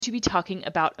to be talking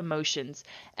about emotions.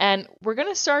 And we're going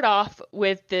to start off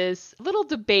with this little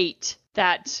debate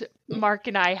that Mark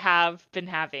and I have been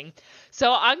having.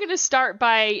 So I'm going to start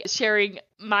by sharing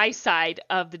my side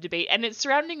of the debate, and it's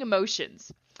surrounding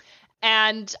emotions.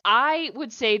 And I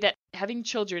would say that having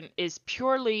children is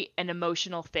purely an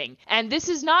emotional thing. And this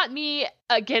is not me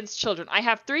against children. I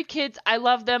have 3 kids. I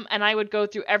love them, and I would go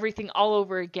through everything all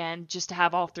over again just to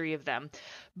have all 3 of them.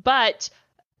 But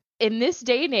in this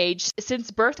day and age, since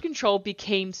birth control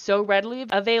became so readily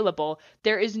available,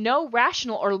 there is no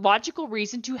rational or logical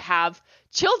reason to have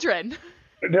children.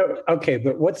 No, okay,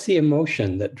 but what's the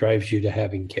emotion that drives you to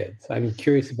having kids? I'm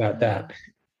curious about that.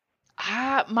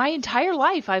 My entire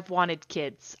life I've wanted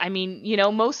kids. I mean,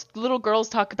 most little girls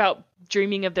talk about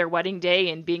dreaming of their wedding day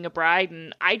and being a bride,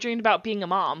 and I dreamed about being a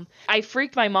mom. I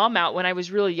freaked my mom out when I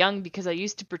was really young because I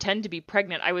used to pretend to be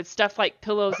pregnant. I would stuff like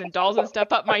pillows and dolls and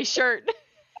stuff up my shirt.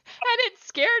 And it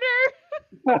scared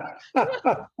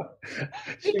her.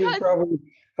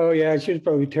 She was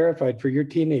probably terrified for your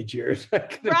teenage years.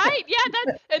 Right? Yeah,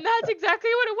 that's exactly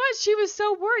what it was. She was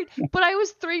so worried. But I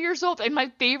was 3 years old, and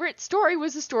my favorite story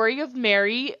was the story of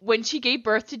Mary when she gave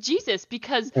birth to Jesus,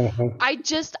 because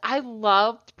I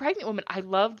loved pregnant women. I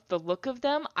loved the look of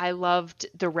them. I loved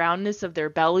the roundness of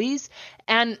their bellies.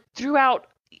 And throughout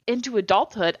into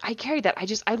adulthood, I carried that.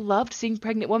 I loved seeing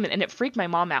pregnant women, and it freaked my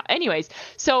mom out. Anyways,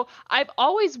 so I've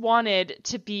always wanted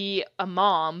to be a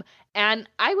mom, and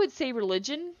I would say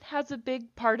religion has a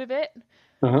big part of it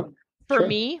for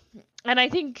me. And I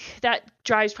think that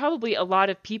drives probably a lot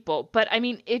of people. But I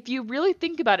mean, if you really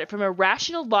think about it from a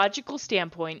rational, logical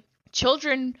standpoint,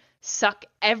 children suck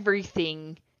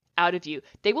everything out of you.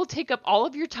 They will take up all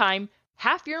of your time,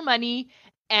 half your money,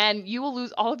 and you will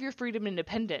lose all of your freedom and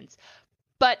independence.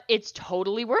 But it's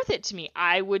totally worth it to me.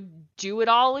 I would do it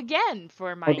all again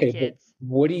for my kids.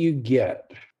 What do you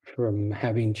get from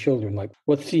having children? Like,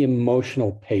 what's the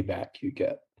emotional payback you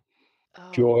get?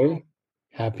 Joy,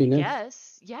 happiness?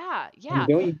 Yes. Yeah. And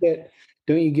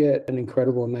don't you get an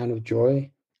incredible amount of joy?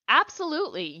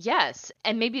 Absolutely. Yes.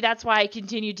 And maybe that's why I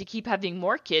continue to keep having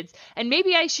more kids. And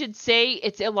maybe I should say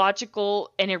it's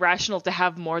illogical and irrational to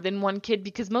have more than one kid,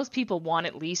 because most people want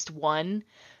at least one.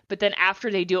 But then after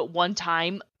they do it one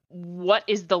time, what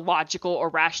is the logical or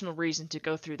rational reason to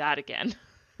go through that again?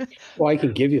 Well, I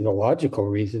can give you the logical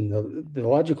reason. The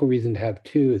logical reason to have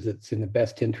 2 is it's in the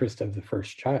best interest of the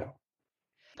first child.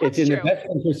 That's it's in true. the best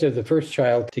interest of the first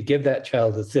child to give that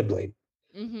child a sibling.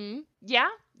 Mm-hmm. Yeah.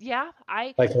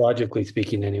 Psychologically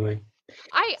speaking, anyway.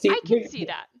 I can see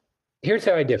that. Here's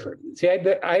how I differ. See,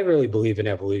 I really believe in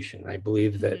evolution. I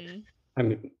believe that,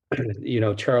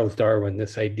 Charles Darwin,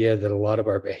 this idea that a lot of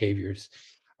our behaviors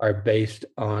are based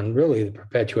on really the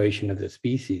perpetuation of the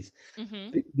species.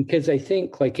 Mm-hmm. Because I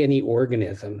think, like any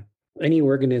organism's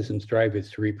drive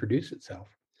is to reproduce itself.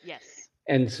 Yes.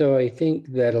 And so I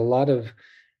think that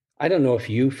I don't know if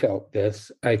you felt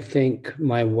this. I think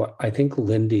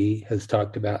Lindy has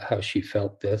talked about how she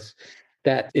felt this,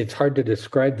 that it's hard to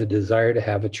describe the desire to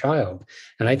have a child.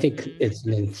 And I think it's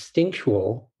an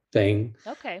instinctual thing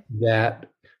that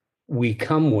we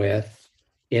come with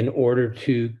in order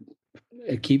to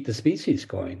keep the species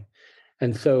going.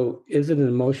 And so is it an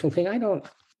emotional thing?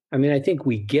 I think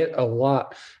we get a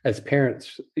lot as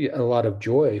parents, a lot of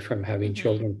joy from having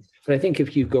children. But I think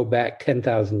if you go back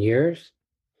 10,000 years,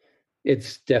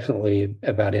 it's definitely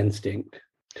about instinct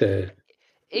to.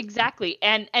 Exactly.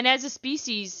 And as a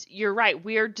species, you're right.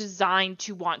 We are designed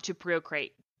to want to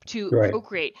procreate.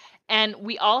 Procreate. And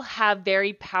we all have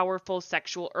very powerful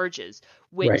sexual urges,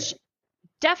 which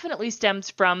definitely stems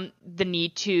from the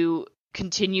need to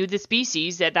continue the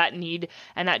species, that need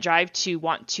and that drive to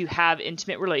want to have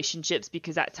intimate relationships,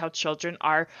 because that's how children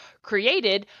are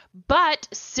created. But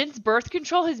since birth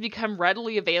control has become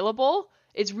readily available,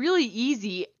 it's really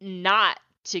easy not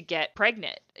to get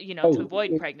pregnant, to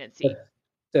avoid pregnancy.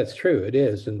 That's true. It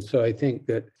is. And so I think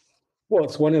that,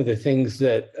 it's one of the things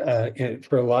that,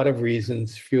 for a lot of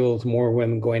reasons, fuels more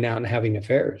women going out and having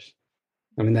affairs.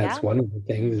 I mean, that's one of the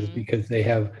things is because they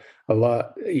have a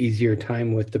lot easier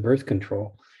time with the birth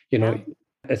control,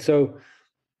 So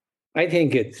I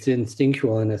think it's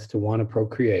instinctual in us to want to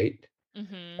procreate.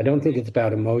 I don't think it's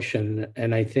about emotion.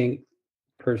 And I think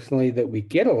personally that we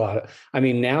get a lot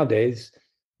nowadays,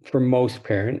 for most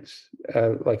parents,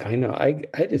 I know, I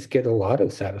just get a lot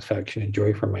of satisfaction and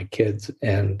joy from my kids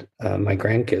and my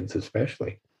grandkids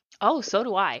especially. Oh, so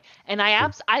do I. And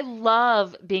I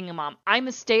love being a mom. I'm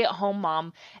a stay-at-home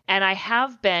mom, and I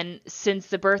have been since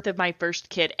the birth of my first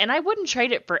kid, and I wouldn't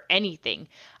trade it for anything.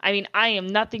 I mean, I am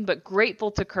nothing but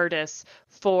grateful to Curtis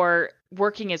for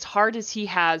working as hard as he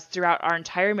has throughout our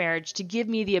entire marriage to give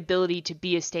me the ability to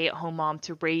be a stay-at-home mom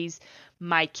to raise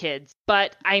my kids.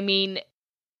 But I mean,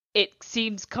 it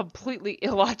seems completely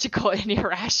illogical and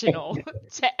irrational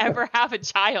to ever have a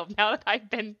child now that I've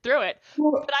been through it.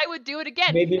 Well, But I would do it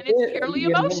again, maybe, and it's purely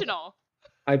emotional.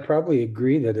 I probably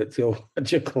agree that it's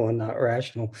illogical and not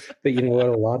rational. But you know what?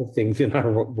 A lot of things in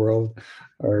our world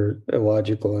are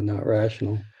illogical and not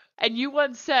rational. And you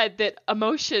once said that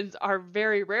emotions are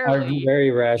very Are rarely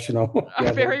very rational. are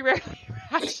Yeah, very rarely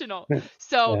rational.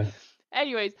 So, yeah.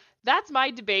 anyways, that's my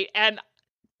debate. And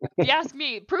if you ask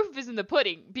me, proof is in the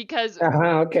pudding because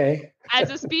Okay.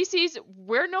 as a species,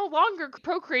 we're no longer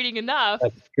procreating enough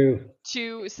That's true.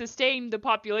 to sustain the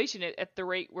population at the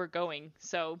rate we're going.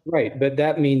 So, Right. But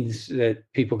that means that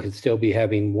people could still be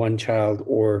having one child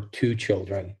or two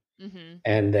children, mhm,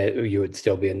 and that you would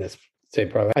still be in this same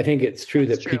problem. I think it's true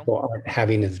that's that true. people aren't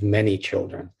having as many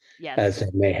children as Yes. they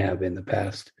may have in the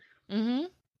past. Mhm.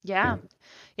 Yeah. Yeah.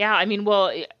 Yeah. I mean,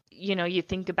 well, you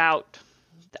think about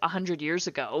 100 years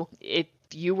ago, if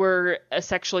you were a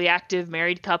sexually active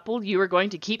married couple, you were going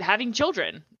to keep having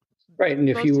children Right. And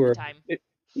if you most of the were, time.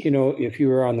 if you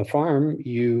were on the farm,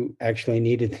 you actually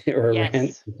needed, or a ranch,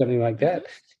 Yes. or something like Mhm. that,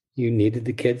 you needed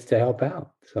the kids to help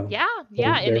out. Yeah. So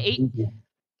Yeah. there,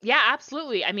 Yeah,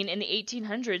 absolutely. I mean, in the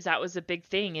 1800s, that was a big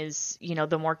thing is,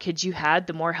 the more kids you had,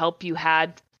 the more help you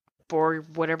had for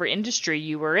whatever industry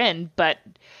you were in. But,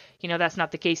 that's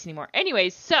not the case anymore.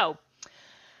 Anyways, so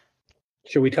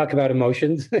should we talk about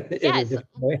emotions in a yes, different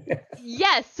way?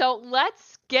 yes. So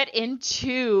let's get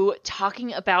into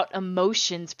talking about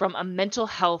emotions from a mental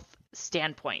health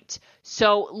standpoint.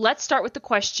 So let's start with the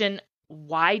question,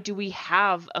 why do we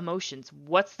have emotions?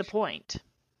 What's the point?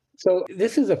 So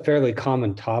this is a fairly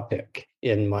common topic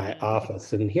in my Hmm.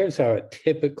 office, and here's how it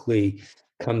typically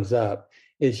comes up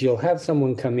is you'll have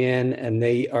someone come in and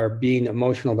they are being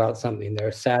emotional about something,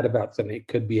 they're sad about something. It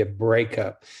could be a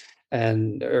breakup,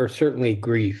 and or certainly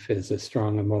grief is a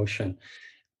strong emotion.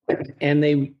 And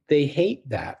they hate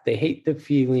that. They hate the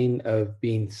feeling of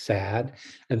being sad.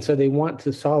 And so they want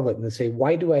to solve it. And they say,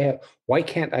 why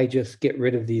can't I just get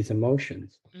rid of these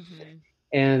emotions? Hmm.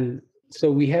 And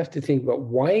so we have to think about,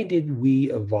 why did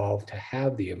we evolve to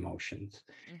have the emotions?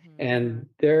 Hmm. And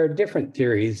there are different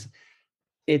theories.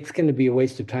 It's going to be a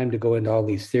waste of time to go into all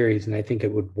these theories, and I think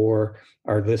it would bore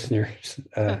our listeners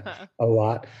a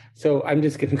lot. So I'm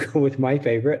just going to go with my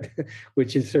favorite,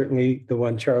 which is certainly the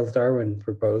one Charles Darwin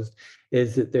proposed,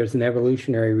 is that there's an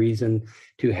evolutionary reason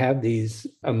to have these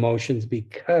emotions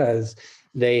because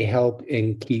they help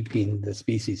in keeping the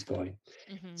species going.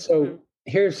 Hmm. So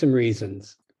here's some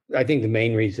reasons. I think the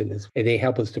main reason is they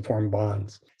help us to form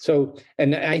bonds. So,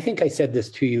 and I think I said this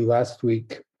to you last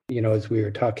week, as we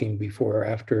were talking before or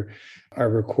after our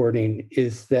recording,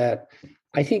 is that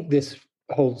I think this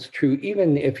holds true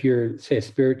even if you're, say, a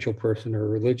spiritual person or a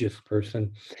religious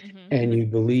person Hmm. and you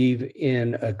believe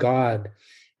in a God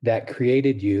that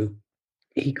created you.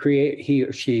 He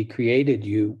or she created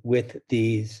you with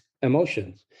these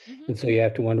emotions. Hmm. And so you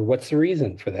have to wonder, what's the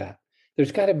reason for that?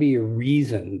 There's got to be a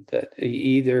reason, that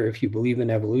either if you believe in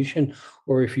evolution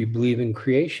or if you believe in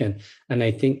creation. And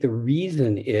I think the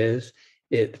reason is,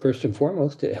 it first and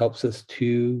foremost, it helps us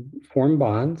to form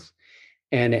bonds,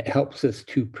 and it helps us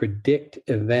to predict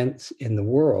events in the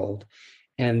world.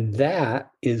 And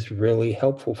that is really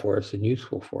helpful for us and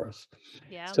useful for us.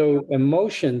 Yeah. So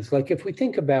emotions, like if we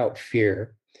think about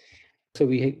fear, so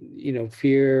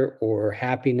fear or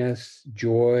happiness,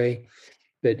 joy.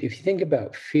 But if you think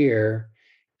about fear,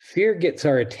 fear gets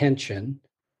our attention,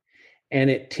 and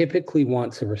it typically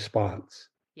wants a response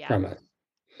Yeah. from us.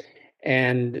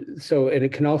 And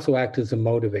it can also act as a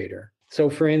motivator. So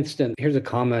for instance, here's a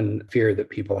common fear that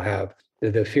people have,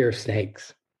 the fear of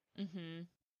snakes. Hmm.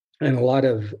 And a lot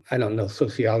of, I don't know,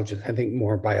 sociologists, I think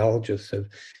more biologists have,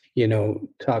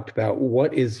 talked about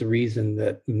what is the reason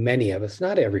that many of us,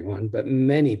 not everyone, but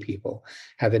many people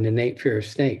have an innate fear of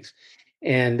snakes.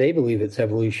 And they believe it's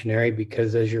evolutionary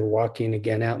because as you're walking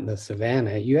again out in the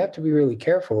savannah, you have to be really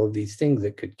careful of these things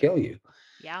that could kill you.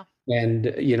 Yeah. And,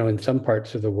 in some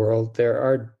parts of the world, there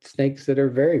are snakes that are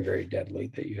very, very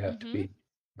deadly that you have to Hmm. be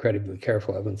incredibly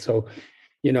careful of. And so,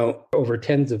 over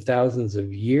tens of thousands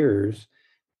of years,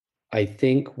 I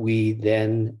think we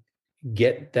then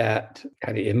get that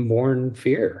kind of inborn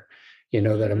fear, Hmm.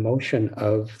 that emotion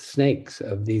of snakes,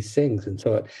 of these things. And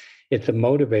so it's a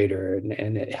motivator,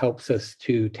 and it helps us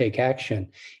to take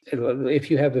action. If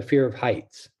you have a fear of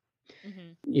heights,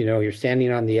 Hmm. You're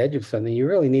standing on the edge of something, you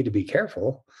really need to be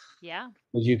careful Yeah.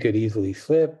 because you could easily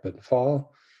slip and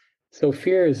fall. So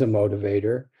fear is a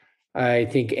motivator. I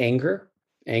think anger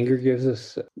gives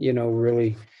us,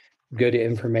 really good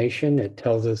information. It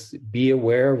tells us be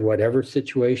aware of whatever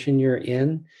situation you're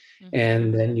in, Hmm.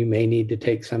 and then you may need to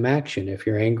take some action. If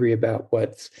you're angry about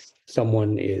what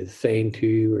someone is saying to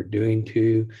you or doing to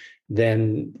you,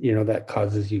 then that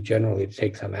causes you generally to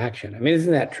take some action. I mean,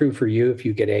 isn't that true for you if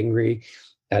you get angry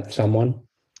at someone?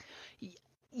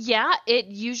 Yeah, it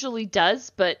usually does,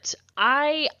 but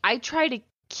I try to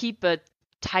keep a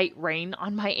tight rein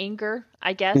on my anger,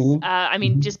 I guess. Hmm. I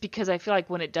mean, Hmm. just because I feel like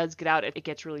when it does get out, it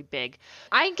gets really big.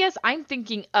 I guess I'm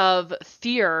thinking of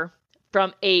fear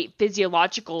from a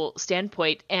physiological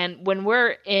standpoint, and when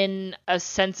we're in a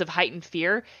sense of heightened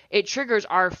fear, it triggers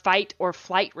our fight or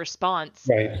flight response,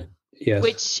 Right. Yes.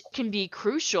 which can be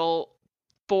crucial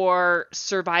for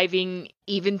surviving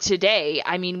even today.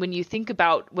 I mean, when you think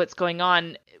about what's going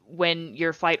on when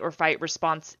your flight or fight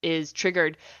response is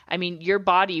triggered, I mean, your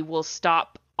body will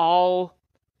stop all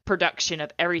production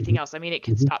of everything Hmm. else. I mean, it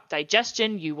can Hmm. stop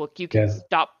digestion, you can Yeah.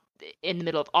 stop in the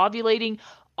middle of ovulating.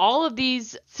 All of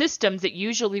these systems that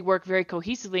usually work very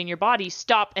cohesively in your body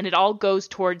stop, and it all goes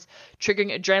towards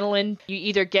triggering adrenaline. You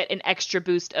either get an extra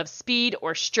boost of speed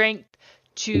or strength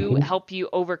to Hmm. help you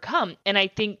overcome. And I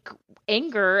think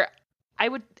anger, I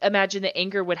would imagine that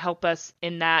anger would help us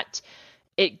in that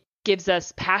it gives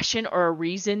us passion or a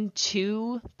reason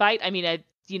to fight. I mean,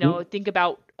 think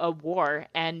about a war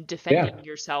and defending Yeah.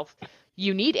 yourself.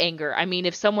 You need anger. I mean,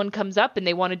 if someone comes up and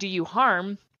they want to do you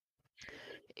harm,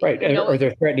 Right. you know, Or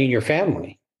they're threatening your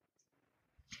family.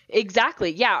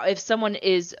 exactly. Yeah. If someone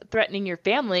is threatening your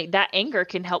family, that anger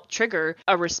can help trigger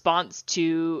a response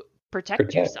to protect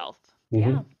Protect. yourself. Hmm.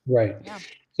 Yeah. Right. Yeah.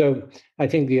 So I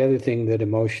think the other thing that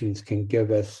emotions can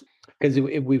give us, because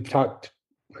we've talked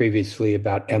previously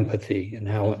about empathy and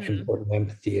how Hmm. important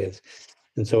empathy is.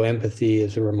 And so empathy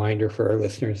is a reminder for our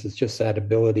listeners, it's just that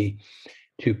ability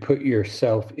to put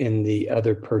yourself in the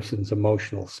other person's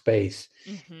emotional space.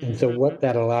 And Hmm. so what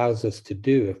that allows us to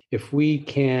do, if we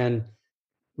can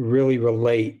really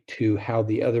relate to how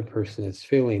the other person is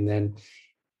feeling, then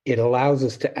it allows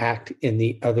us to act in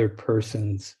the other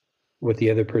person's, with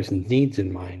the other person's needs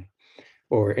in mind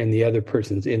or in the other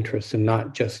person's interests and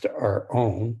not just our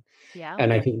own. Yeah.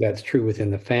 And I think that's true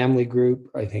within the family group.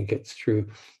 I think it's true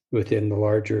within the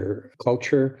larger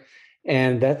culture.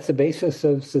 And that's the basis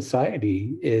of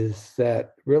society, is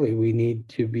that really we need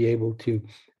to be able to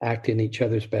act in each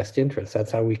other's best interests.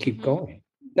 That's how we keep Hmm. going.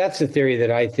 That's the theory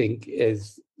that I think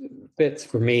is fits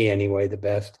for me anyway the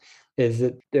best, is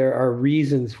that there are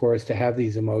reasons for us to have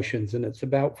these emotions, and it's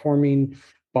about forming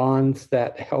bonds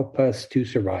that help us to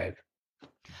survive.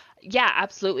 Yeah,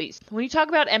 absolutely. When you talk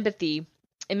about empathy,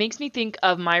 it makes me think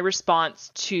of my response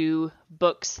to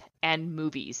books and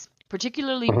movies,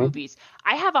 particularly Uh-huh. movies.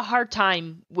 I have a hard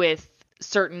time with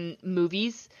certain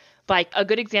movies. Like a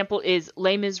good example is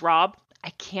Les Miserables. I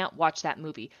can't watch that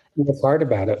movie. What's hard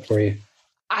about it for you?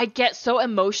 I get so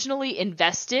emotionally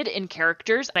invested in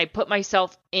characters and I put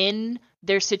myself in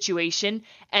their situation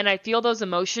and I feel those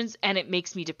emotions and it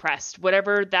makes me depressed,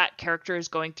 whatever that character is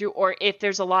going through. Or if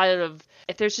there's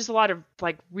just a lot of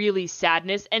like really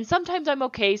sadness, and sometimes I'm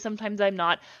okay, sometimes I'm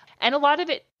not. And a lot of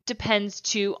it depends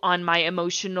too on my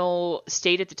emotional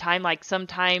state at the time. Like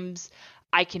sometimes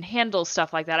I can handle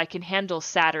stuff like that. I can handle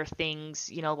sadder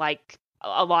things, like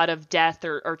a lot of death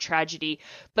or tragedy.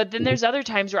 But then Mhm. there's other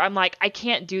times where I'm like, I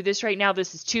can't do this right now.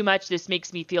 This is too much. This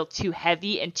makes me feel too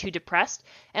heavy and too depressed.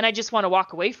 And I just want to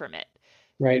walk away from it.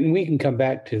 Right. And we can come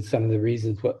back to some of the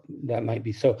reasons what that might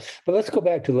be. So, but let's go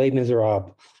back to Les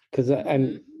Miserables, because Hmm.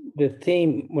 I'm the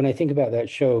theme, when I think about that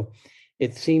show,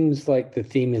 it seems like the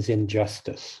theme is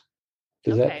injustice.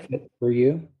 Does that Okay. fit for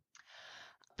you?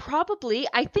 Probably.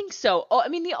 I think so. Oh, I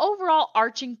mean, the overall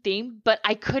arching theme, but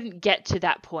I couldn't get to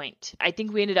that point. I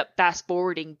think we ended up fast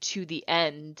forwarding to the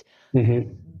end Hmm.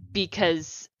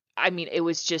 because I mean, it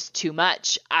was just too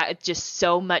much. Just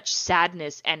so much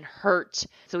sadness and hurt.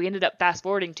 So we ended up fast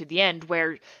forwarding to the end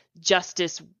where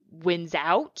justice wins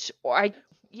out.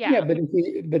 Yeah, Yeah.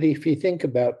 but if you think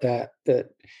about that,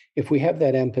 that if we have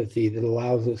that empathy that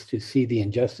allows us to see the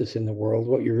injustice in the world,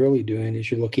 what you're really doing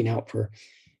is you're looking out for,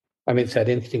 I mean, it's that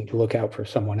instinct to look out for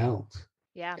someone else.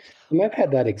 Yeah. And I've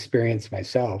had that experience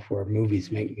myself where movies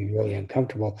Hmm. make me really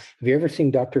uncomfortable. Have you ever seen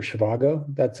Dr. Zhivago?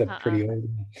 That's a Uh-uh. pretty old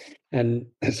one. And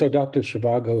so Dr.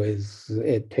 Zhivago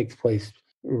it takes place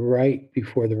right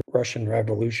before the Russian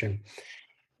Revolution.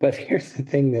 But here's the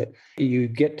thing, that you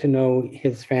get to know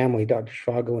his family, Dr.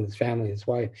 Zhivago and his family, his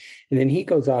wife, and then he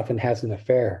goes off and has an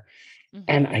affair.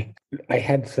 And Mm-hmm. I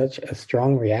had such a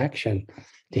strong reaction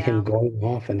to him Yeah. going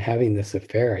off and having this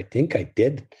affair. I think I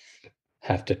did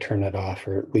have to turn it off,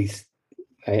 or at least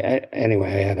anyway,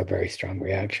 I had a very strong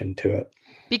reaction to it.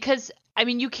 Because, I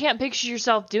mean, you can't picture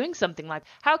yourself doing something like,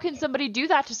 how can somebody do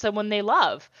that to someone they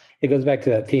love? It goes back to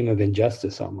that theme of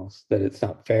injustice almost, that it's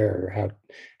not fair.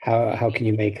 How can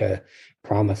you make a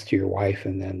promise to your wife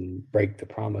and then break the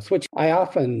promise? Which I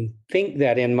often think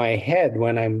that in my head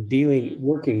when I'm Mm-hmm.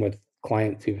 working with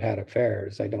clients who've had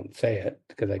affairs. I don't say it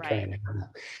because I try Right. and have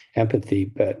empathy,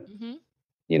 but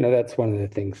Mm-hmm. that's one of the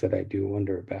things that I do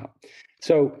wonder about.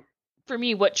 So, For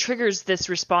me, what triggers this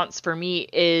response for me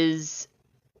is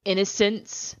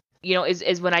innocence.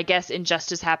 Is when I guess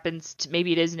injustice happens to,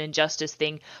 maybe it is an injustice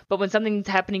thing, but when something's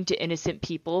happening to innocent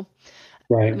people,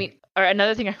 I right. mean, or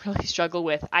another thing I really struggle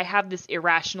with, I have this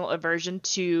irrational aversion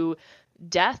to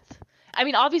death. I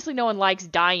mean, obviously no one likes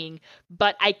dying,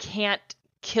 but I can't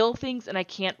kill things and I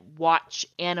can't watch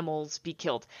animals be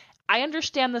killed. I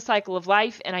understand the cycle of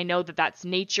life and I know that that's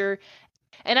nature,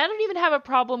 and I don't even have a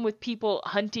problem with people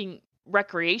hunting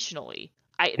recreationally.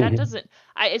 I that Mhm. doesn't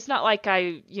I It's not like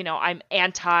I'm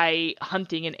anti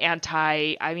hunting and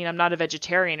anti, I mean, I'm not a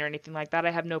vegetarian or anything like that.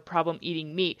 I have no problem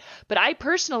eating meat, but I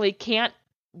personally can't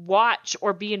watch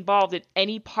or be involved in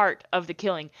any part of the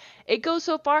killing. It goes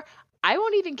so far, I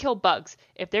won't even kill bugs.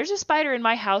 If there's a spider in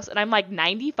my house and I'm like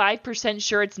 95%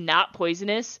 sure it's not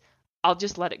poisonous, I'll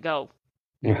just let it go.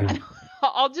 Uh-huh.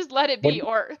 I'll just let it What be,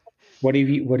 or what do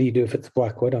you do if it's a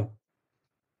black widow?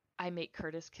 I make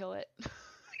Curtis kill it.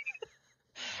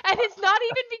 And it's not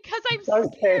even because I'm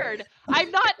Okay. scared.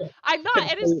 I'm not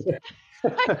and it's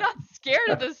I'm not scared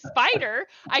of the spider.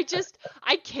 I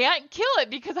can't kill it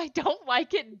because I don't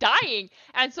like it dying.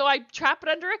 And so I trap it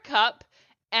under a cup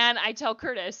and I tell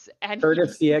Curtis and he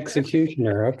Curtis the takes care.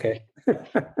 executioner. Okay.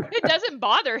 It doesn't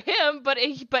bother him, but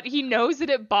he knows that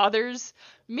it bothers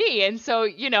me. And so,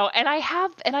 and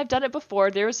I've done it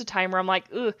before. There was a time where I'm like,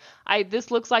 ugh,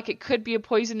 this looks like it could be a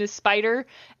poisonous spider.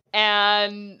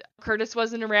 And Curtis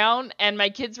wasn't around and my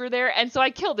kids were there. And so I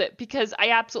killed it because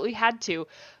I absolutely had to.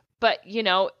 But,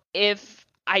 if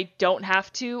I don't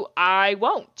have to, I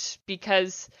won't,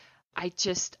 because I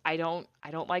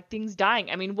don't like things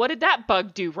dying. I mean, what did that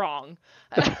bug do wrong?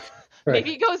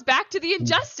 Maybe Right. it goes back to the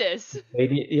injustice.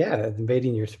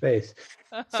 Invading your space.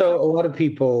 So a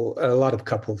lot of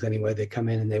couples anyway, they come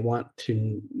in and they want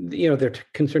to, they're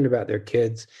concerned about their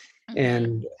kids. Hmm.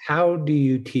 And how do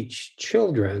you teach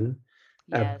children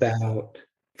Yes. about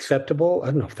acceptable, I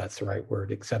don't know if that's the right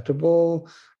word, acceptable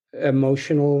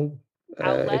emotional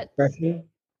Outlets. expression?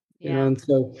 Yeah. And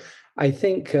so I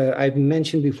think I've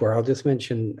mentioned before, I'll just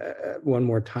mention one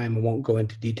more time, I won't go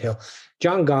into detail.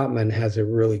 John Gottman has a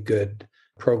really good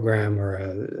program or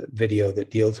a video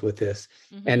that deals with this,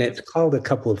 and Hmm. it's called a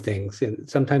couple of things. And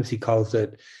sometimes he calls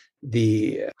it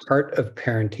the art of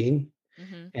parenting,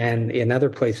 Hmm. and in other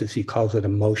places he calls it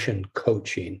emotion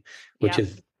coaching, which Yep.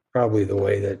 is probably the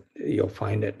way that you'll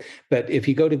find it. But if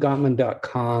you go to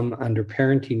gottman.com under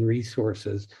parenting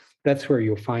resources, that's where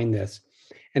you'll find this.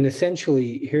 And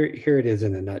essentially, here it is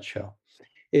in a nutshell,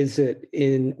 is that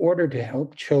in order to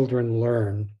help children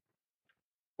learn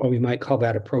what we might call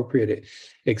that appropriate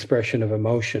expression of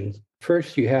emotions,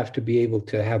 first you have to be able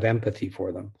to have empathy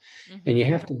for them. And you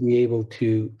Hmm. have to be able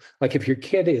to, like if your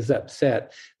kid is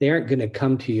upset, they aren't going to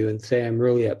come to you and say, I'm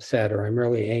really upset or I'm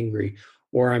really angry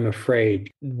or I'm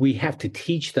afraid. We have to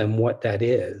teach them what that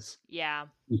is Yeah.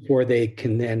 before they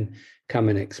can then come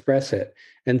and express it.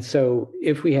 And so,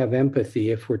 if we have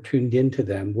empathy, if we're tuned into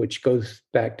them, which goes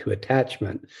back to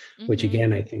attachment, which Hmm.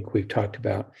 again, I think we've talked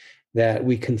about, that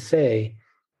we can say,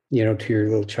 to your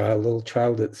little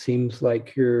child, it seems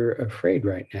like you're afraid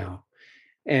right now.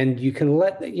 And you can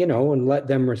let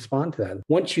them respond to that.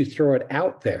 Once you throw it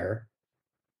out there,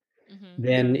 Hmm.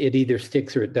 then it either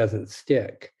sticks or it doesn't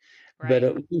stick. But Right.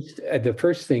 at least the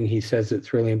first thing he says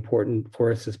that's really important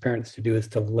for us as parents to do is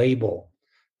to label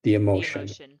the The emotion,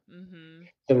 emotion. Hmm.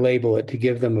 to label it, to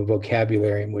give them a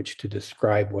vocabulary in which to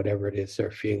describe whatever it is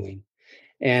they're feeling.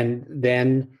 And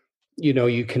then,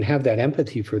 you can have that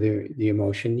empathy for the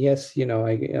emotion. Yes, I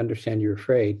understand you're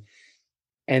afraid.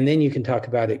 And then you can talk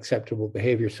about acceptable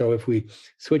behavior. So if we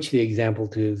switch the example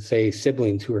to, say,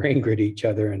 siblings who are angry at each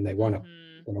other and they want to,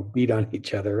 Hmm. beat on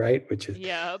each other, right? Which is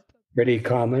Yep. pretty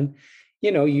common.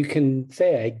 You can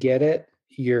say, I get it.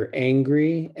 You're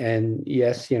angry. And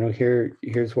yes,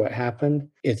 here's what happened.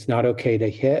 It's not okay to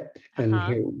hit. And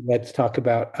Uh-huh. here, let's talk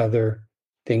about other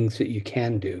things that you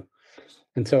can do.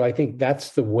 And so I think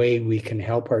that's the way we can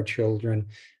help our children,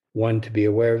 one, to be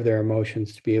aware of their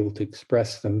emotions, to be able to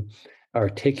express them,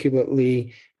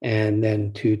 articulately, and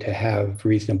then to have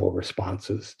reasonable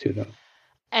responses to them.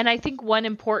 And I think one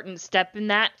important step in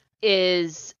that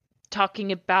is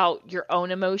talking about your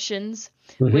own emotions,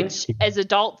 which Mm-hmm. as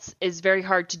adults is very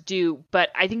hard to do, but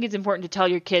I think it's important to tell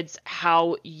your kids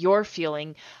how you're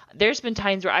feeling. There's been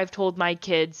times where I've told my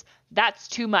kids, that's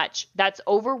too much, that's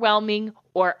overwhelming,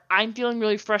 or I'm feeling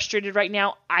really frustrated right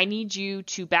now. I need you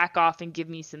to back off and give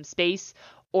me some space,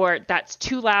 or that's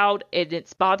too loud and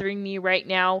it's bothering me right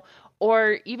now,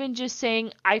 or even just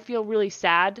saying, I feel really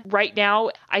sad right now.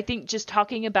 I think just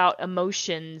talking about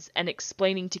emotions and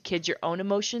explaining to kids your own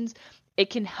emotions, it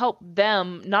can help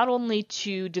them not only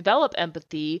to develop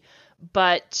empathy,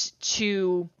 but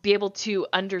to be able to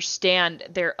understand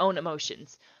their own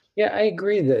emotions. Yeah, I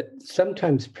agree that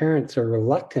sometimes parents are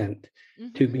reluctant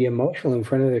to Mm-hmm. be emotional in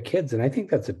front of their kids. And I think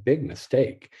that's a big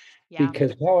mistake Yeah.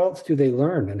 because how else do they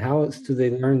learn? And how else do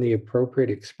they learn the appropriate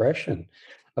expression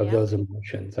of Yeah. those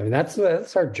emotions? I mean, that's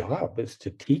our job is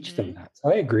to teach them Mm-hmm. that. So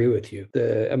I agree with you.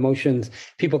 The emotions,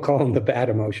 people call them the bad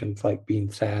emotions, like being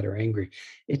sad or angry.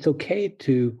 It's okay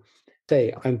to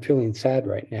say, I'm feeling sad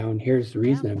right now, and here's the Yeah.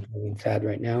 reason I'm feeling sad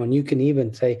right now. And you can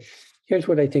even say, here's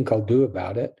what I think I'll do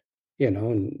about it,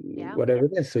 and Yeah. whatever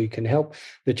it is. So you can help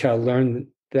the child learn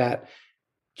that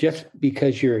just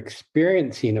because you're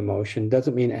experiencing emotion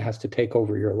doesn't mean it has to take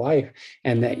over your life,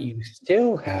 and that Mm-hmm. you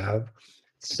still have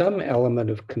some element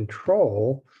of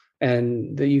control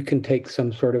and that you can take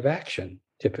some sort of action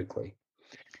typically.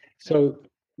 Yeah. So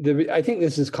I think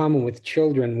this is common with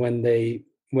children when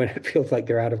it feels like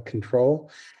they're out of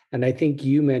control. And I think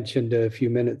you mentioned a few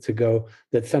minutes ago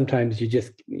that sometimes you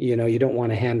don't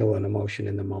want to handle an emotion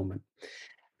in the moment.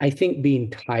 I think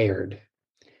being tired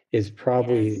is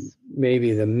probably Yes.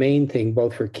 maybe the main thing,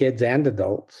 both for kids and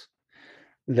adults,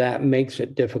 that makes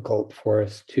it difficult for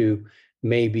us to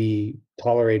maybe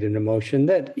tolerate an emotion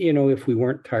that, if we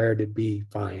weren't tired, it'd be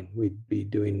fine. We'd be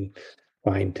doing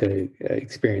fine to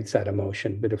experience that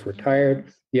emotion. But if we're Mm-hmm.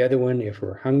 tired, the other one, if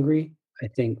we're hungry, I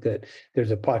think that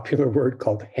there's a popular word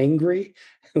called hangry,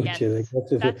 which is, Yes. I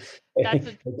guess, is That's a, a that's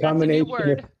a new combination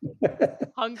word. of,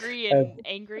 Hungry of and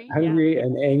angry. Yeah. hungry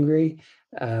and angry.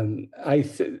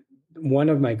 One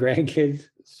of my grandkids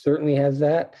certainly has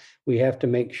that. We have to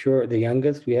make sure, the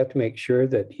youngest, we have to make sure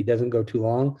that he doesn't go too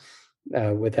long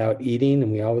without eating,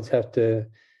 and we always have to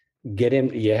get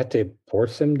him. You have to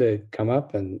force him to come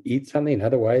up and eat something,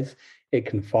 otherwise, it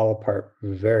can fall apart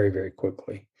very, very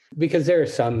quickly. Because there are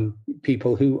some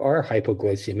people who are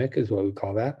hypoglycemic, is what we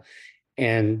call that,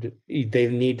 and they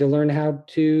need to learn how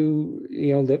to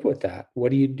live with that.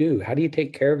 What do you do? How do you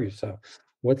take care of yourself?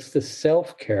 What's the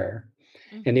self-care?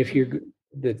 And if Mm-hmm. you're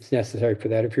that's necessary for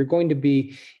that, if you're going to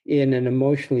be in an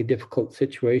emotionally difficult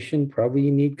situation, probably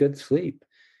you need good sleep.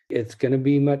 It's going to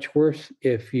be much worse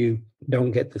if you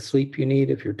don't get the sleep you need,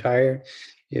 if you're tired,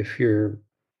 if you're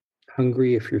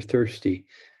hungry, if you're thirsty.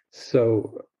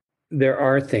 So there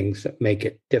are things that make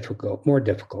it more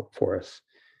difficult for us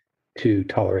to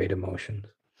tolerate emotions.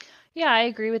 Yeah, I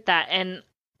agree with that. And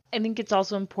I think it's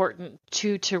also important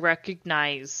to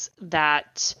recognize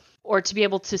that, or to be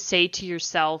able to say to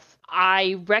yourself,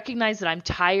 I recognize that I'm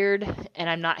tired and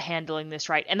I'm not handling this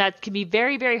right. And that can be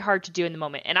very, very hard to do in the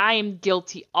moment. And I am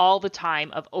guilty all the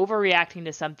time of overreacting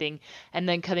to something and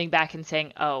then coming back and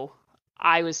saying, oh,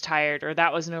 I was tired, or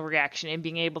that was an overreaction, and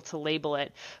being able to label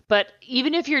it. But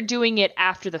even if you're doing it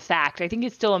after the fact, I think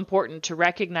it's still important to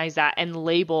recognize that and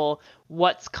label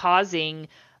what's causing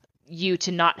you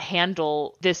to not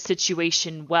handle this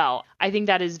situation well. I think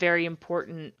that is very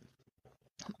important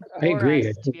I for agree.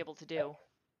 us to be able to do.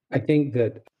 I think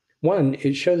that one,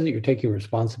 it shows that you're taking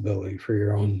responsibility for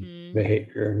your own Mhm.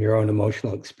 behavior and your own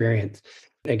emotional experience.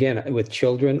 Again, with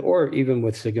children or even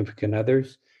with significant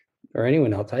others or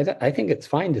anyone else, I think it's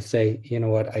fine to say, you know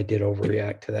what, I did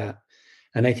overreact to that.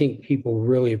 And I think people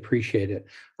really appreciate it.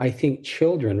 I think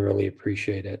children really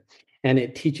appreciate it. And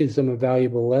it teaches them a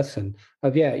valuable lesson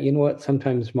of, yeah, you know what,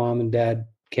 sometimes mom and dad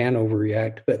can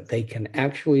overreact, but they can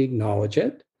actually acknowledge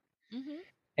it Mhm.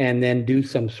 and then do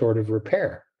some sort of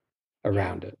repair Yeah.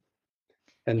 around it.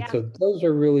 And Yeah. so those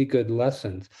are really good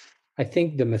lessons. I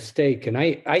think the mistake, and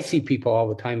I see people all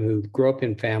the time who grow up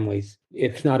in families,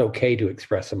 it's not okay to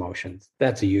express emotions.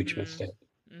 That's a huge Mhm. mistake.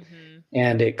 Mhm.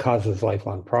 And it causes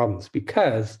lifelong problems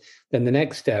because then the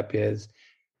next step is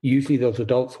usually those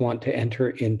adults want to enter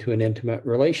into an intimate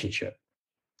relationship.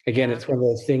 Again, Yeah. it's one of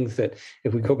those things that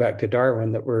if we go back to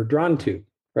Darwin, that we're drawn to,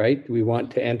 right? We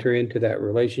want to Mhm. enter into that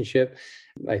relationship.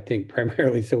 I think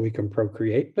primarily so we can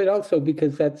procreate, but also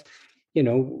because that's,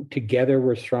 together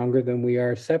we're stronger than we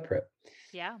are separate.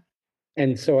 Yeah.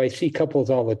 And so I see couples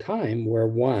all the time where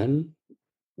one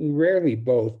rarely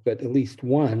both, but at least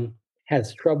one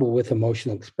has trouble with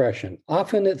emotional expression.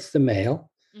 Often it's the male,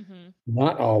 Mm-hmm.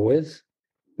 not always,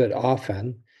 but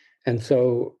often. And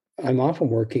so I'm often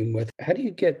working with how do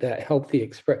you get that healthy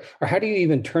express, or how do you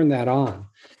even turn that on?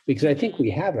 Because I think Mm-hmm.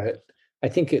 we have it. I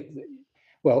think it,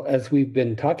 well, as we've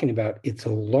been talking about, it's a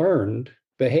learned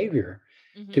behavior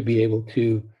to Mm-hmm. be able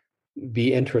to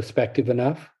be introspective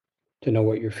enough to know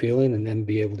what you're feeling and then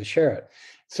be able to share it.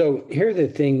 So here are the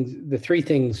things, the three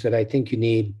things that I think you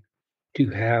need to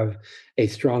have a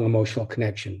strong emotional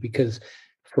connection. Because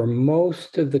for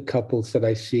most of the couples that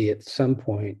I see at some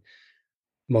point,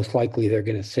 most likely they're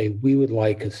going to say, we would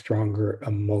like a stronger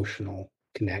emotional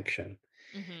connection.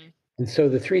 Mm-hmm. And so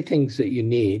the three things that you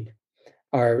need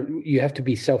are you have to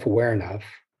be self aware enough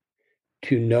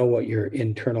to know what your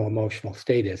internal emotional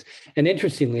state is. And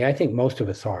interestingly, I think most of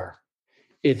us are.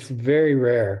 It's very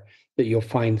rare that you'll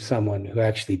find someone who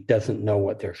actually doesn't know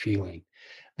what they're feeling.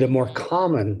 The more Mm-hmm.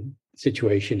 common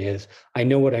situation is, I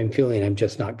know what I'm feeling, I'm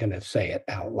just not going to say it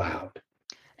out loud.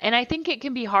 And I think it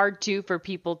can be hard too for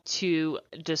people to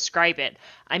describe it.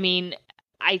 I mean,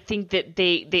 I think that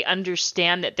they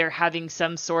understand that they're having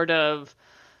some sort of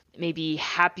maybe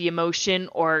happy emotion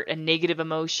or a negative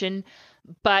emotion,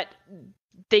 but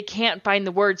they can't find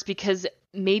the words because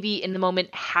maybe in the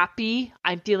moment happy,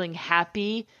 I'm feeling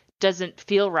happy doesn't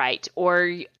feel right,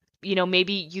 or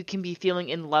maybe you can be feeling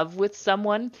in love with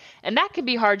someone, and that can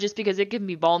be hard just because it can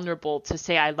be vulnerable to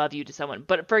say I love you to someone.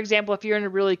 But for example, if you're in a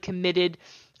really committed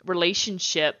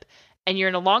relationship and you're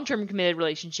in a long-term committed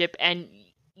relationship and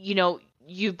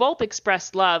you've both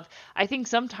expressed love, I think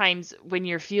sometimes when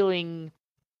you're feeling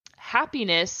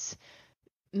happiness,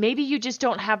 maybe you just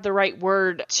don't have the right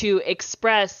word to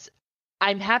express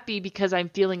I'm happy because I'm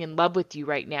feeling in love with you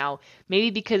right now.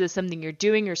 Maybe because of something you're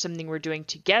doing or something we're doing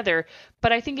together.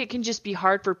 But I think it can just be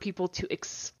hard for people to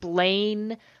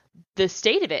explain the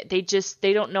state of it.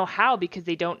 They don't know how because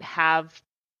they don't have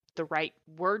the right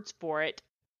words for it.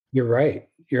 You're right.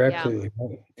 You're Yeah. absolutely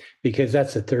right. Because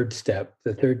that's the third step.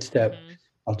 The third step, Mhm.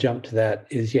 I'll jump to that,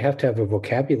 is you have to have a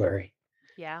vocabulary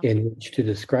Yeah. in which to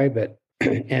describe it.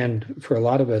 And for a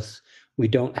lot of us, we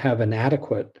don't have an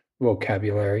adequate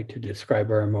vocabulary to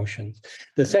describe our emotions.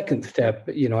 The second Mhm. step,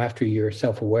 after you're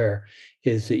self-aware,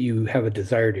 is that you have a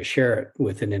desire to share it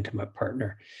with an intimate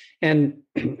partner. And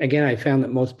again, I found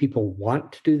that most people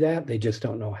want to do that, they just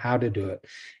don't know how to do it.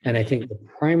 And I Mhm. think the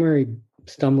primary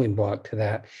stumbling block to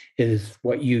that is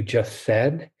what you just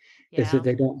said, is that Yeah.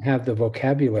 they don't have the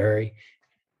vocabulary.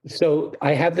 So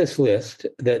I have this list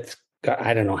that's got,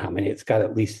 I don't know how many, it's got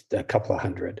at least a couple of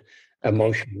hundred Okay.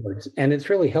 emotion words. And it's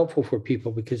really helpful for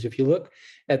people because if you look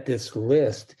at this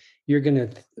list, you're going to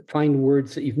find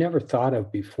words that you've never thought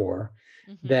of before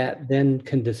Mhm. that then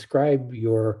can describe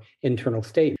your internal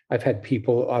state. I've had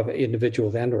people, of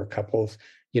individuals and or couples,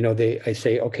 I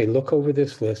say, okay, look over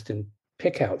this list and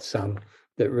pick out some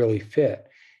that really fit.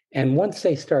 And once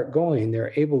they start going,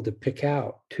 they're able to pick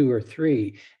out two or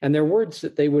three, and they're words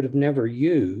that they would have never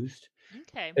used,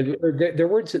 Okay. or they're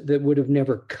words that would have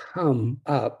never come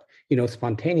up,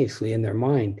 spontaneously in their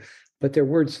mind, but they're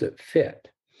words that fit.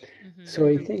 Mhm. So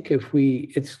I think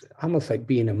it's almost like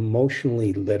being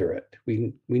emotionally literate.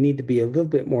 We need to be a little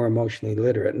bit more emotionally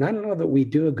literate. And I don't know that we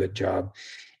do a good job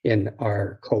in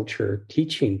our culture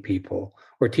teaching people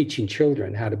or teaching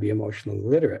children how to be emotionally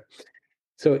literate.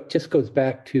 So it just goes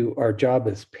back to our job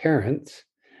as parents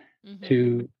Mhm.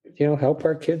 to, help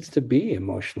our kids to be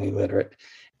emotionally literate.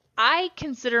 I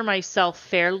consider myself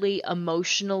fairly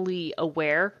emotionally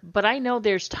aware, but I know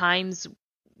there's times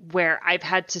where I've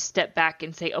had to step back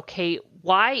and say, okay,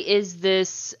 why is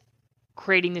this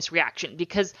creating this reaction?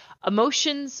 Because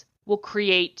emotions will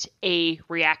create a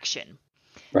reaction.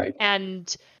 Right.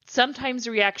 And sometimes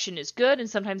the reaction is good and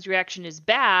sometimes the reaction is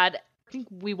bad. I think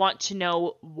we want to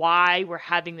know why we're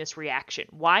having this reaction.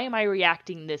 Why am I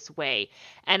reacting this way?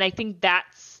 And I think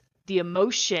that's the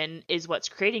emotion is what's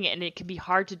creating it. And it can be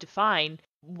hard to define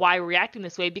why we're reacting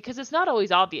this way because it's not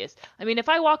always obvious. I mean, if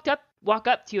I walk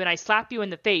up to you and I slap you in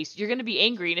the face, you're going to be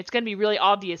angry and it's going to be really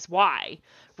obvious why,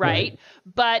 right? Right.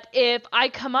 But if I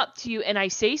come up to you and I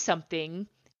say something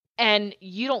and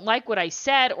you don't like what I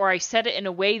said or I said it in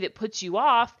a way that puts you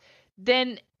off,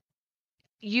 then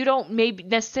you don't maybe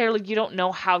necessarily you don't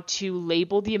know how to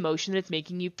label the emotion that's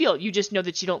making you feel. You just know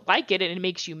that you don't like it and it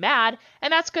makes you mad,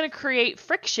 and that's going to create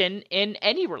friction in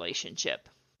any relationship.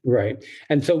 Right.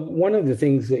 And so one of the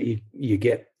things that you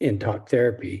get in talk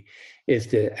therapy is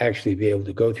to actually be able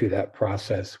to go through that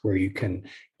process where you can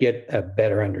get a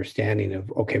better understanding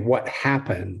of, okay, what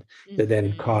happened that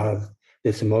then Mhm. caused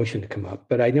this emotion to come up.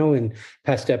 But I know in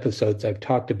past episodes, I've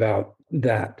talked about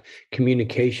that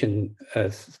communication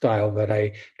style that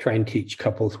I try and teach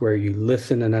couples, where you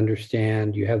listen and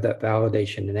understand, you have that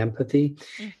validation and empathy.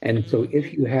 And so Mm-hmm.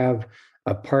 if you have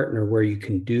a partner where you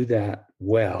can do that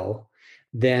well,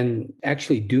 then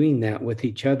actually doing that with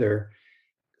each other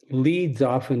leads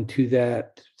often to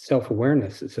that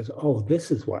self-awareness. It says, oh, this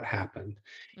is what happened,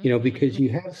 because Mm-hmm. you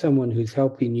have someone who's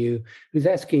helping you, who's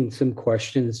asking some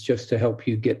questions just to help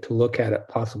you get to look at it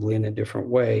possibly in a different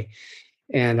way.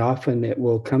 And often it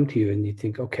will come to you and you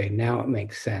think, okay, now it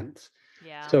makes sense.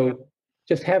 Yeah. So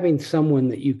just having someone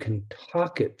that you can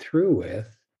talk it through with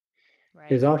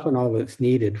is Right. often all that's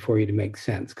needed for you to make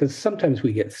sense. Because sometimes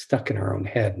we get stuck in our own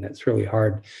head, and it's really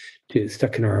hard to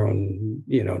stuck in our own,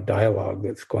 dialogue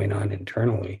that's going on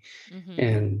internally. Mm-hmm.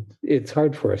 And it's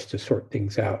hard for us to sort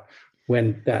things out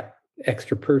when that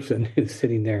extra person who's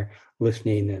sitting there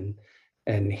listening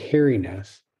and hearing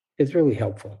us is really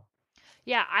helpful.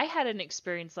 Yeah, I had an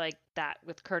experience like that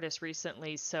with Curtis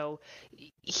recently. So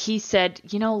he said,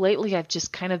 lately I've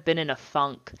just kind of been in a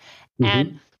funk. And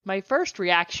Hmm. my first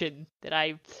reaction that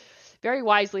I very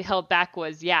wisely held back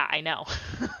was, yeah, I know.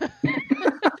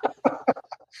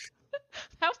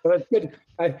 That- Well, that's good.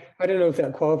 I don't know if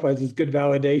that qualifies as good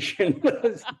validation.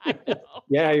 I know.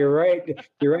 Yeah, you're right.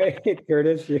 You're right,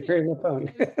 Curtis. You're in the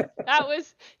phone. Yes. That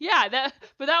was, yeah,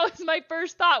 but that was my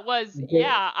first thought was, Good.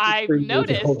 yeah, I've Pretty good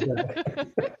to noticed. hold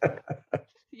that.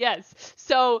 Yes.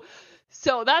 So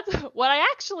that's what I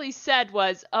actually said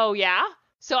was, "Oh yeah."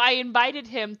 So I invited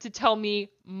him to tell me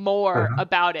more Uh-huh.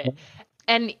 about it.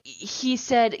 And he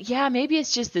said, "Yeah, maybe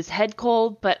it's just this head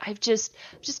cold, but I've just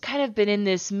kind of been in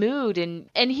this mood." And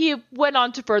he went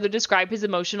on to further describe his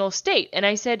emotional state. And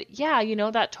I said, "Yeah,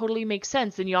 that totally makes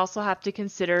sense. And you also have to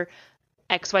consider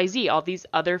XYZ, all these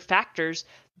other factors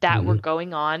that were Mhm.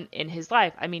 going on in his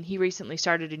life. I mean, he recently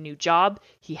started a new job.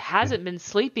 He hasn't been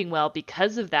sleeping well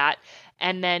because of that.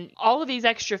 And then all of these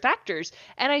extra factors.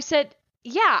 And I said,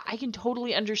 yeah, I can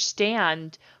totally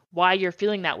understand why you're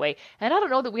feeling that way. And I don't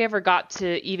know that we ever got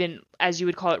to even, as you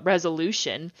would call it,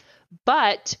 resolution,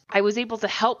 but I was able to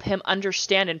help him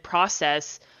understand and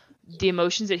process the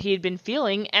emotions that he had been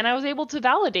feeling, and I was able to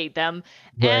validate them.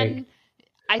 Right. And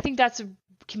I think that's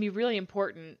can be really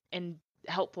important and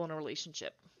helpful in a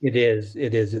relationship. It is.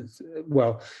 It is. It's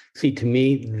well, see, to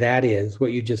me, that is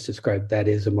what you just described. That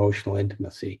is emotional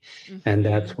intimacy. And Mhm.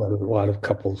 that's what a lot of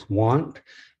couples want,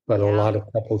 but a Yeah. lot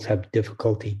of couples have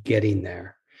difficulty getting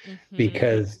there Mhm.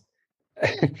 because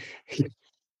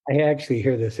I actually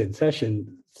hear this in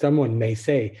session. Someone may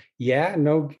say, "Yeah,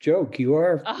 no joke, you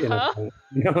are in a Uh-huh.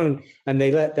 funk," and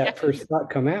they let that Yes. first thought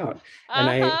come out. And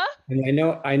I Uh-huh. and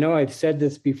I know I've said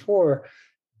this before.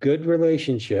 Good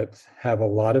relationships have a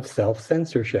lot of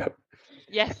self-censorship.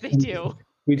 Yes, they do.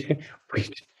 We we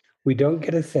we don't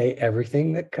get to say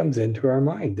everything that comes into our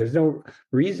mind. There's no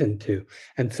reason to.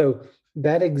 And so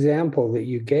that example that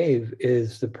you gave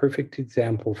is the perfect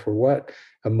example for what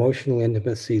emotional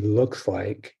intimacy looks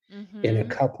like in a Mhm.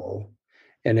 couple.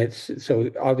 And it's so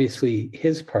obviously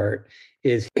his part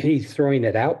is he's throwing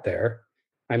it out there.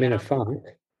 I'm in a Yeah. funk,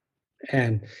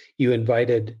 and you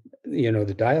invited,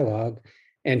 the dialogue,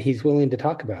 and he's willing to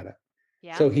talk about it.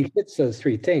 Yeah. So he fits those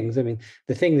three things. I mean,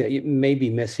 the thing that you may be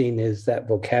missing is that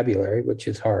vocabulary, which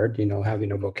is hard,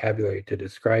 having a vocabulary to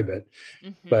describe it.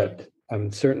 Mhm. But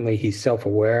certainly he's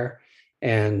self-aware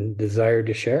and desire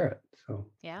to share it. So,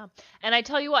 Yeah. And I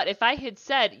tell you what, if I had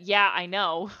said, "Yeah, I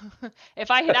know," if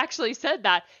I had actually said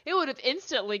that, it would have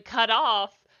instantly cut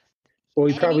off well,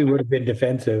 he any. probably would have been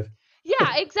defensive.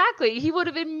 Yeah, exactly. He would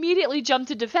have immediately jumped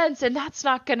to defense, and that's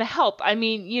not going to help. I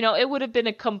mean, it would have been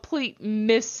a complete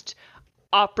missed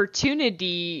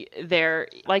opportunity there.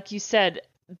 Like you said,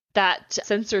 that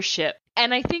censorship.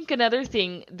 And I think another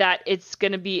thing that it's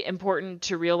going to be important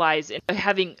to realize in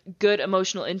having good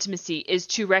emotional intimacy is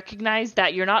to recognize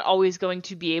that you're not always going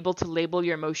to be able to label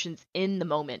your emotions in the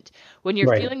moment. When you're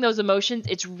Right. feeling those emotions,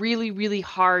 it's really, really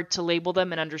hard to label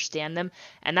them and understand them.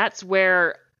 And that's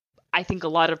where I think a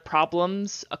lot of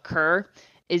problems occur,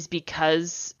 is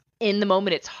because in the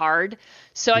moment it's hard.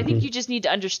 So I think Mhm. you just need to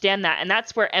understand that. And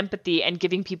that's where empathy and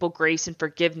giving people grace and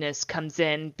forgiveness comes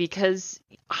in, because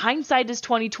hindsight is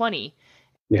 2020.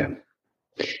 Yeah.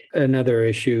 Another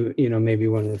issue, maybe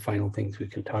one of the final things we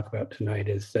can talk about tonight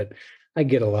is that I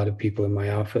get a lot of people in my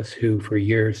office who for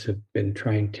years have been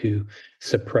trying to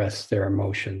suppress their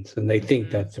emotions, and they think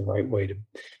Mm-hmm. that's the right way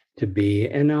to be.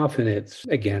 And often it's,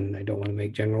 again, I don't want to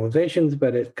make generalizations,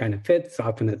 but it kind of fits.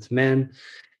 Often it's men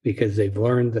because they've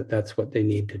learned that that's what they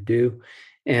need to do.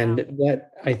 And Yeah.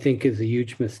 that I think is a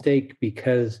huge mistake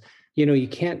because, you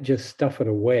can't just stuff it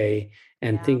away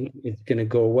and Yeah. think it's going to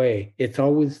go away. It's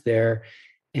always there.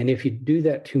 And if you do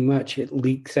that too much, it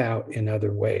leaks out in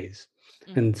other ways.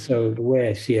 And so Mm-hmm. the way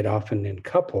I see it often in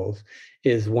couples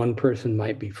is one person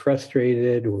might be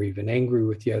frustrated or even angry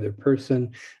with the other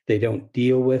person. They don't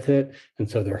deal with it. And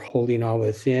so they're holding all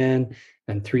this in.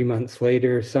 And 3 months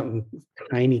later, something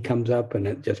tiny comes up and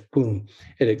it just boom,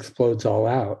 it explodes all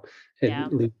out. Yeah.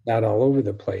 It leaks out all over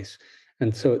the place.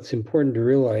 And so it's important to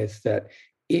realize that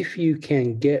if you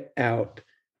can get out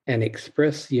and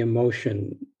express the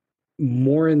emotion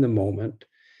more in the moment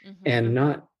Mm-hmm. and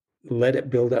not let it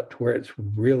build up to where it's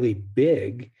really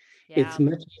big, it's Yeah.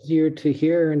 much easier to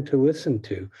hear and to listen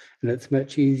to. And it's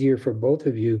much easier for both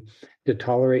of you to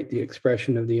tolerate the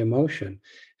expression of the emotion.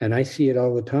 And I see it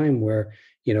all the time where,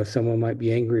 someone might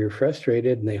be angry or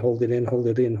frustrated and they hold it in, hold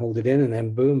it in, hold it in, and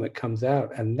then boom, it comes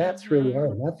out. And that's really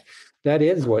Mm-hmm. hard. That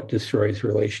is what destroys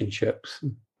relationships.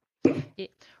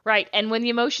 Right. And when the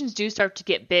emotions do start to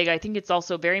get big, I think it's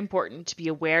also very important to be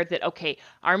aware that, okay,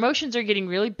 our emotions are getting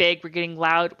really big, we're getting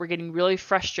loud, we're getting really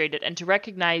frustrated, and to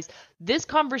recognize this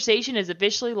conversation has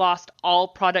officially lost all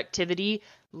productivity.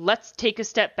 Let's take a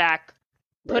step back,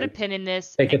 put a Right. pin in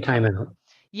this, Take a and time out.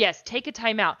 yes, take a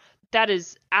time out. That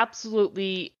is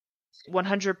absolutely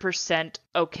 100%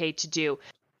 okay to do.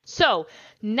 So,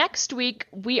 next week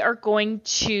we are going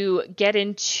to get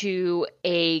into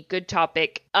a good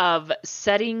topic of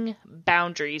setting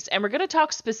boundaries. And we're going to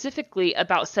talk specifically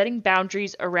about setting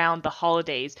boundaries around the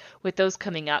holidays with those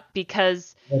coming up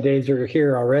because The days are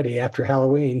here already after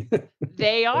Halloween.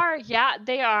 they are, yeah,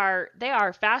 they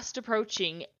are fast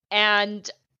approaching, and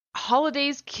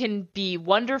holidays can be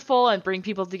wonderful and bring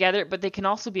people together, but they can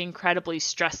also be incredibly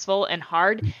stressful and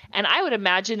hard. And I would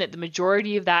imagine that the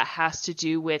majority of that has to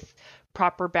do with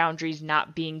proper boundaries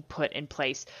not being put in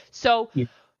place. So, You're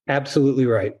absolutely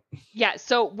right. yeah,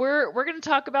 so we're going to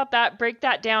talk about that, break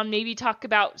that down, maybe talk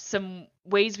about some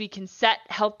ways we can set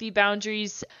healthy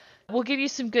boundaries. We'll give you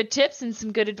some good tips and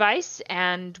some good advice,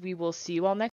 and we will see you all next